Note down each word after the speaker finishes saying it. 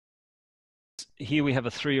here we have a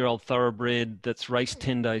 3-year-old thoroughbred that's raced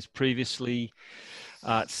 10 days previously.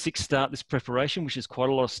 6 start this preparation, which is quite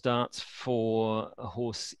a lot of starts for a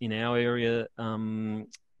horse in our area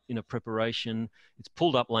in a preparation. It's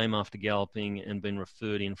pulled up lame after galloping and been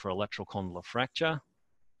referred in for a lateral condylar fracture.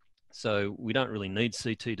 So we don't really need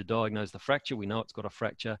CT to diagnose the fracture. We know it's got a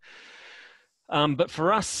fracture. But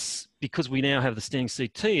for us, because we now have the standing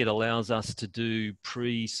CT, it allows us to do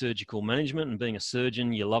pre-surgical management. And being a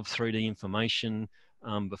surgeon, you love 3D information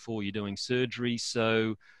before you're doing surgery.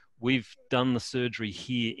 So we've done the surgery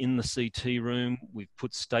here in the CT room. We've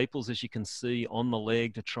put staples, as you can see, on the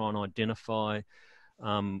leg to try and identify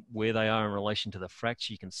where they are in relation to the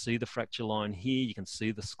fracture. You can see the fracture line here. You can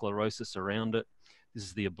see the sclerosis around it. This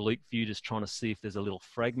is the oblique view, just trying to see if there's a little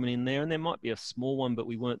fragment in there. And there might be a small one, but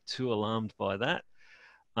we weren't too alarmed by that.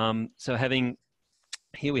 So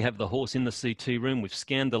here we have the horse in the CT room. We've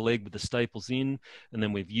scanned the leg with the staples in, and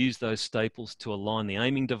then we've used those staples to align the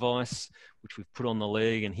aiming device, which we've put on the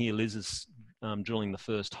leg. And here Liz is drilling the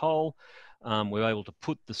first hole. We're able to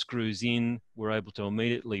put the screws in. We're able to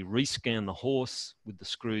immediately rescan the horse with the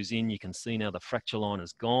screws in. You can see now the fracture line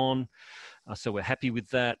is gone. So we're happy with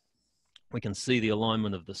that. We can see the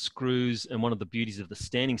alignment of the screws. And one of the beauties of the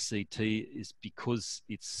standing CT is because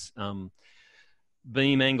its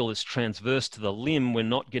beam angle is transverse to the limb, we're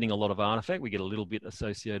not getting a lot of artifact. We get a little bit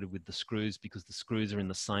associated with the screws because the screws are in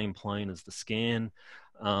the same plane as the scan.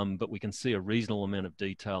 But we can see a reasonable amount of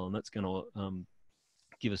detail, and that's going to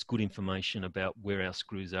give us good information about where our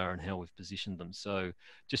screws are and how we've positioned them. So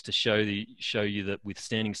just to show you that with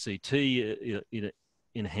standing CT, it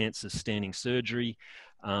enhances standing surgery,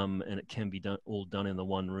 and it can be all done in the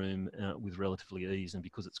one room with relatively ease. And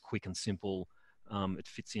because it's quick and simple, it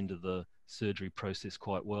fits into the surgery process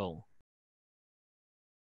quite well.